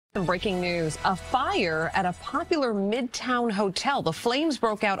Some breaking news, a fire at a popular Midtown hotel. The flames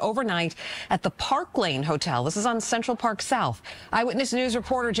broke out overnight at the Park Lane Hotel. This is on Central Park South. Eyewitness News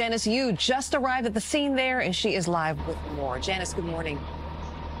reporter Janice Yu just arrived at the scene there, and she is live with more. Janice, good morning.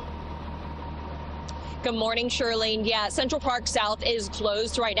 Good morning, Shirlene. Yeah, Central Park South is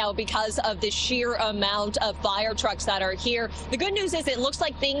closed right now because of the sheer amount of fire trucks that are here. The good news is it looks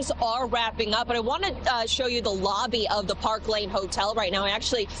like things are wrapping up, but I want to show you the lobby of the Park Lane Hotel right now. I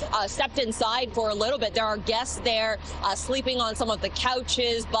actually stepped inside for a little bit. There are guests there sleeping on some of the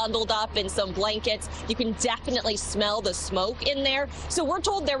couches, bundled up in some blankets. You can definitely smell the smoke in there. So we're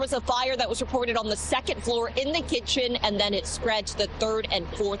told there was a fire that was reported on the second floor in the kitchen, and then it spread to the third and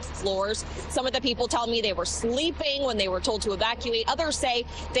fourth floors. Some of the people tell me they were sleeping when they were told to evacuate. Others say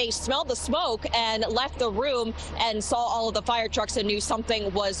they smelled the smoke and left the room and saw all of the fire trucks and knew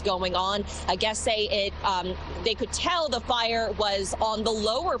something was going on. I guess say they could tell the fire was on the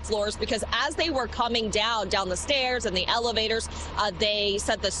lower floors because as they were coming down the stairs and the elevators, they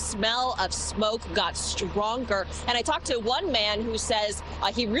said the smell of smoke got stronger. And I talked to one man who says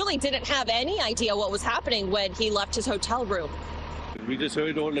he really didn't have any idea what was happening when he left his hotel room. We just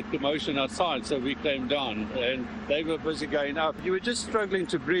heard all the commotion outside, so we came down, and they were busy going up. You were just struggling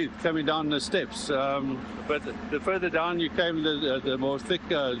to breathe coming down the steps, but the further down you came, the more thick,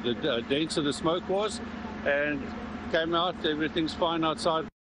 the denser the smoke was, and came out, everything's fine outside.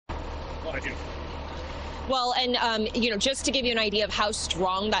 Well, and, just to give you an idea of how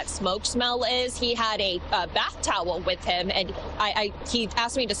strong that smoke smell is, he had a bath towel with him, and he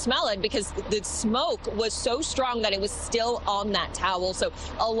asked me to smell it because the smoke was so strong that it was still on that towel. So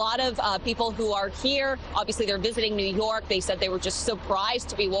a lot of people who are here, obviously they're visiting New York. They said they were just surprised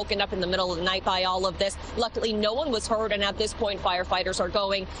to be woken up in the middle of the night by all of this. Luckily, no one was hurt, and at this point, firefighters are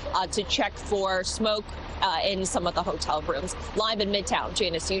going to check for smoke in some of the hotel rooms. Live in Midtown,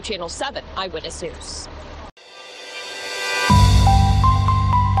 Janice Yu, Channel 7 Eyewitness News.